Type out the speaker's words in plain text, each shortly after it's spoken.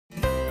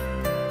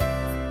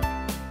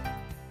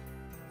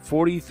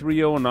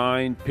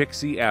4309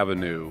 Pixie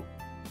Avenue,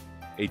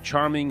 a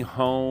charming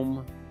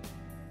home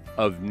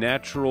of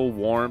natural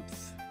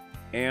warmth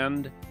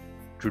and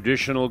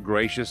traditional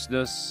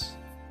graciousness,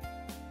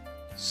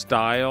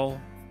 style,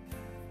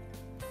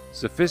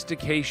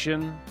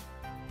 sophistication,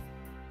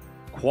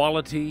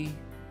 quality,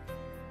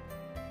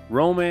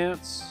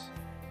 romance,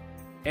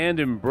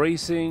 and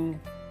embracing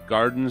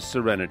garden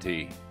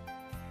serenity.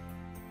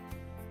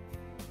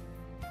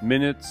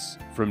 Minutes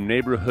from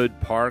neighborhood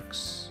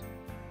parks,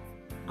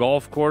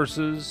 golf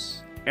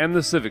courses, and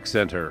the Civic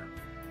Center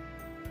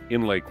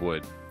in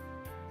Lakewood.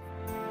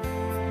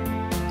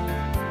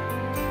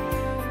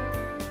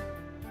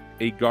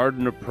 A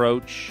garden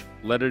approach,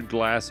 lettered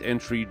glass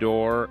entry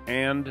door,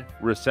 and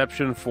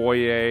reception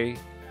foyer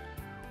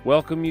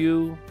welcome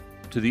you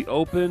to the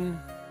open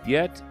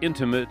yet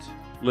intimate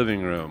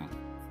living room.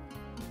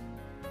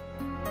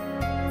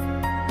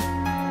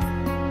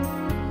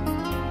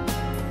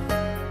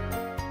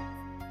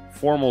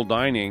 Formal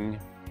dining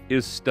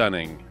is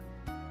stunning,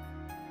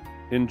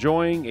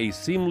 enjoying a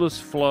seamless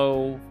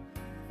flow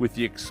with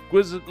the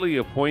exquisitely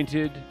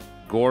appointed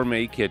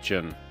gourmet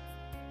kitchen.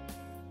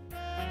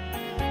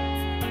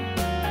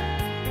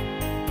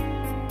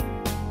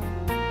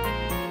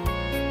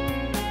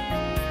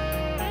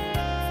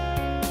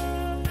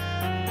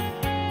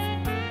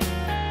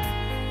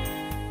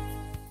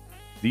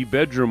 The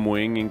bedroom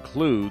wing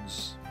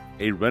includes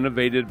a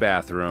renovated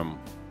bathroom.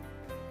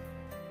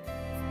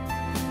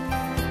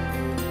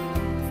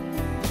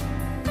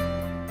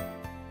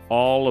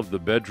 All of the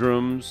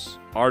bedrooms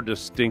are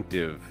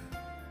distinctive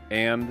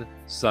and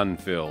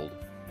sun-filled.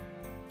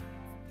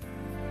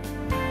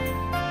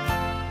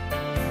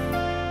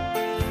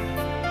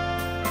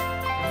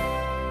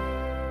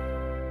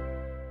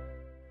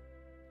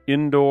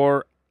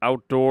 Indoor,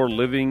 outdoor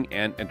living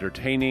and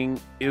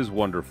entertaining is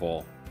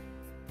wonderful.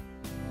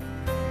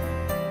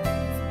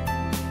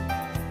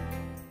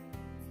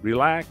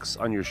 Relax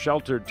on your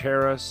sheltered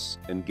terrace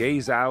and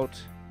gaze out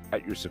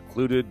at your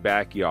secluded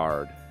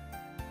backyard.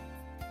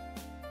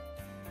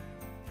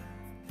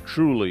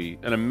 Truly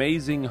an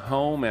amazing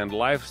home and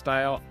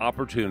lifestyle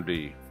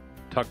opportunity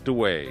tucked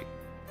away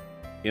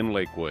in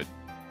Lakewood.